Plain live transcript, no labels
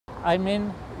I'm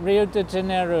in Rio de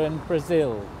Janeiro in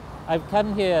Brazil. I've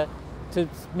come here to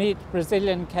meet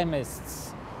Brazilian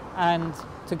chemists and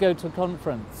to go to a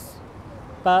conference.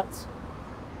 But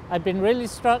I've been really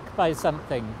struck by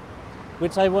something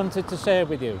which I wanted to share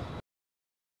with you.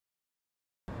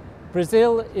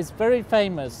 Brazil is very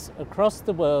famous across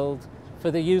the world for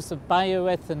the use of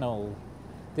bioethanol.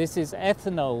 This is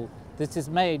ethanol that is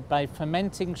made by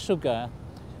fermenting sugar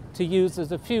to use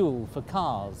as a fuel for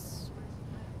cars.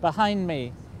 Behind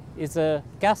me is a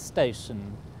gas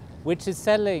station which is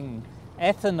selling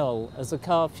ethanol as a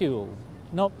car fuel.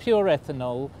 Not pure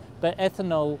ethanol, but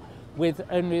ethanol with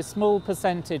only a small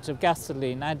percentage of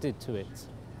gasoline added to it.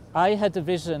 I had a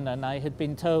vision, and I had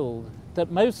been told that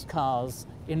most cars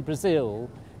in Brazil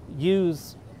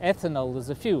use ethanol as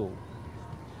a fuel.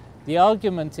 The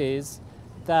argument is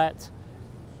that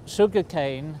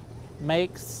sugarcane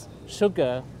makes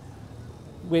sugar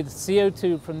with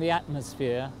CO2 from the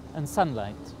atmosphere and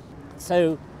sunlight.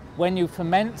 So when you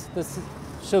ferment the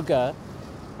sugar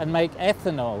and make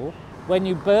ethanol, when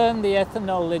you burn the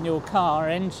ethanol in your car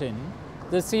engine,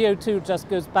 the CO2 just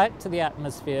goes back to the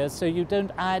atmosphere, so you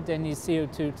don't add any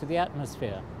CO2 to the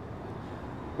atmosphere.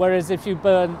 Whereas if you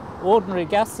burn ordinary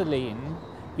gasoline,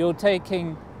 you're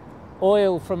taking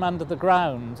oil from under the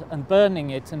ground and burning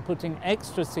it and putting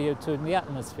extra CO2 in the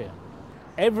atmosphere.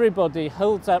 Everybody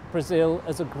holds up Brazil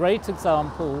as a great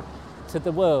example to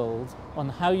the world on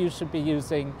how you should be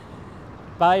using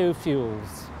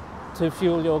biofuels to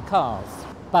fuel your cars.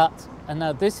 But, and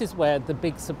now this is where the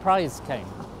big surprise came,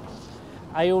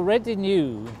 I already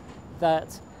knew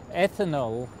that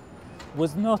ethanol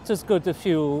was not as good a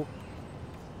fuel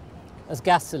as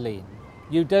gasoline.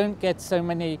 You don't get so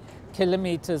many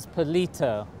kilometers per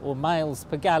litre or miles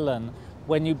per gallon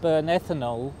when you burn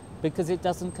ethanol, because it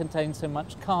doesn't contain so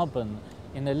much carbon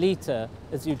in a litre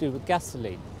as you do with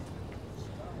gasoline.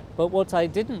 But what I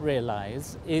didn't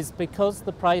realize is, because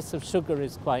the price of sugar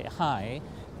is quite high,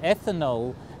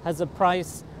 ethanol has a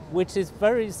price which is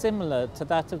very similar to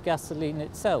that of gasoline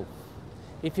itself.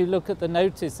 If you look at the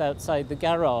notice outside the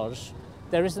garage,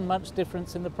 there isn't much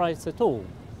difference in the price at all.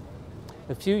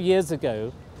 A few years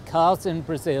ago, cars in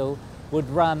Brazil would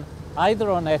run either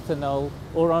on ethanol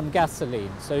or on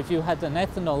gasoline. So if you had an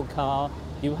ethanol car,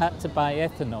 you had to buy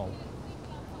ethanol.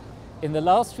 In the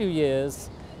last few years,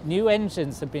 new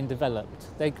engines have been developed.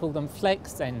 They call them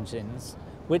flex engines,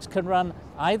 which can run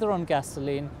either on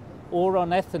gasoline or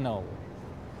on ethanol.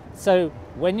 So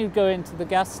when you go into the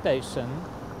gas station,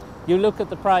 you look at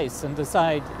the price and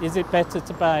decide, is it better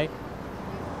to buy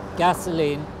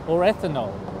gasoline or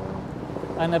ethanol?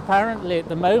 And apparently at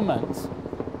the moment,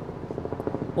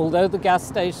 although the gas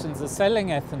stations are selling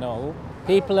ethanol,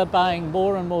 people are buying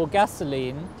more and more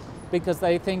gasoline because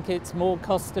they think it's more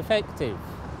cost effective.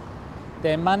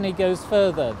 Their money goes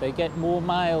further, they get more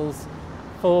miles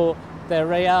for their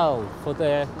real, for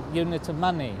their unit of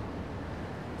money.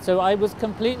 So I was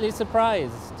completely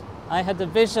surprised. I had a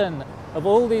vision of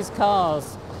all these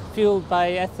cars fueled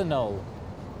by ethanol,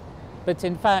 but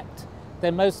in fact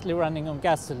they're mostly running on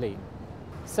gasoline.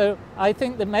 So I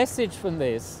think the message from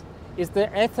this is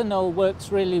that ethanol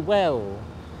works really well,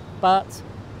 but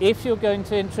if you're going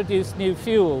to introduce new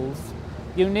fuels,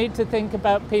 you need to think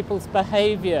about people's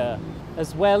behavior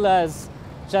as well as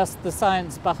just the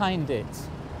science behind it.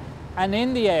 And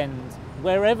in the end,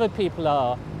 wherever people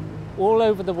are, all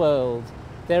over the world,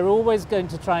 they're always going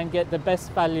to try and get the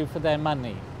best value for their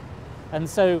money. And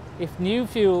so if new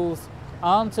fuels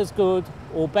aren't as good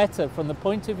or better from the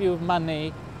point of view of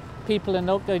money, people are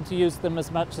not going to use them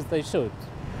as much as they should.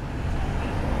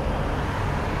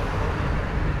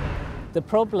 The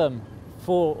problem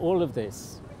for all of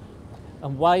this,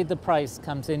 and why the price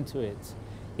comes into it,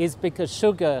 is because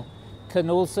sugar can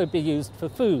also be used for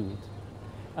food.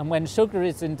 And when sugar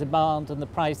is in demand and the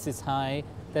price is high,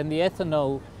 then the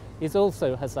ethanol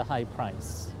also has a high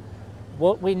price.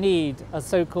 What we need are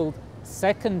so-called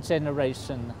second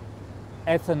generation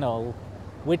ethanol,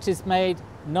 which is made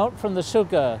not from the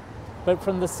sugar, but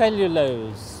from the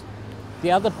cellulose,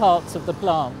 the other parts of the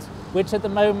plant, which at the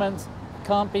moment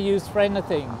can't be used for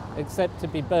anything except to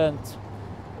be burnt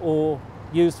or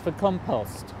used for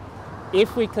compost.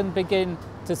 If we can begin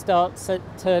to start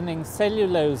turning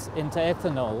cellulose into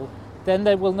ethanol, then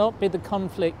there will not be the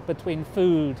conflict between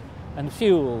food and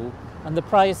fuel, and the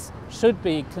price should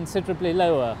be considerably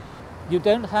lower. You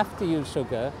don't have to use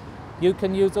sugar. You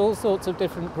can use all sorts of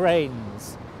different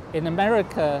grains. In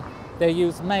America, they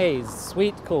use maize,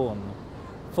 sweet corn,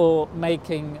 for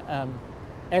making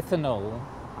ethanol.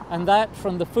 And that,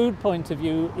 from the food point of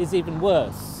view, is even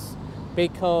worse,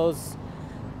 because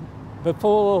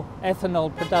before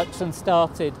ethanol production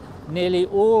started, nearly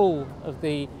all of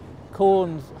the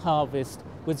corn harvest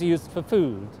was used for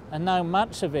food, and now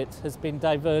much of it has been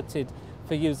diverted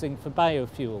for using for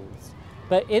biofuels.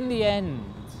 But in the end,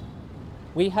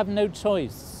 we have no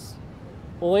choice.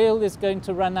 Oil is going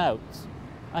to run out.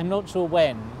 I'm not sure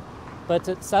when, but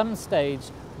at some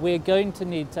stage we're going to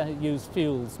need to use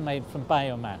fuels made from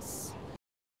biomass.